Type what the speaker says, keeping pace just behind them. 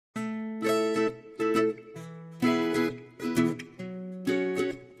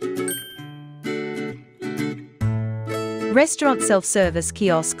Restaurant self-service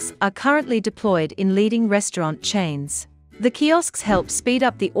kiosks are currently deployed in leading restaurant chains. The kiosks help speed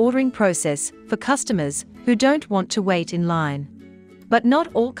up the ordering process for customers who don't want to wait in line. But not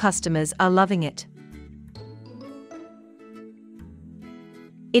all customers are loving it.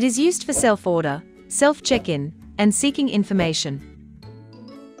 It is used for self-order, self-check-in, and seeking information.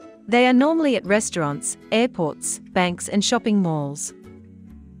 They are normally at restaurants, airports, banks, and shopping malls.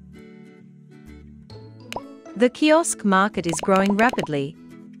 The kiosk market is growing rapidly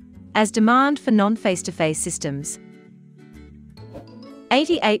as demand for non-face-to-face systems.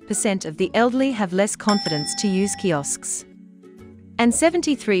 88% of the elderly have less confidence to use kiosks. And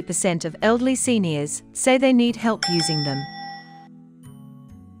 73% of elderly seniors say they need help using them.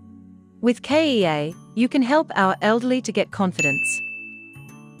 With KEA, you can help our elderly to get confidence.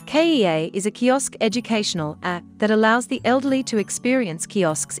 KEA is a kiosk educational app that allows the elderly to experience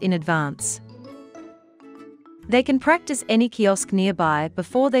kiosks in advance. They can practice any kiosk nearby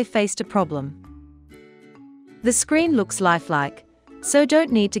before they faced a problem. The screen looks lifelike, so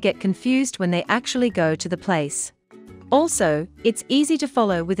don't need to get confused when they actually go to the place. Also, it's easy to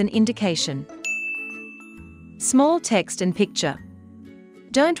follow with an indication. Small text and picture.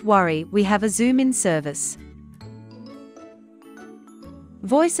 Don't worry, we have a zoom-in service.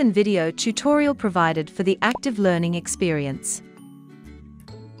 Voice and video tutorial provided for the active learning experience.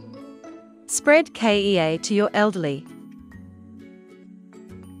 Spread KEA to your elderly.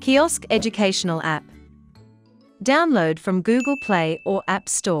 Kiosk educational app. Download from Google Play or App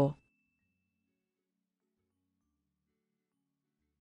Store.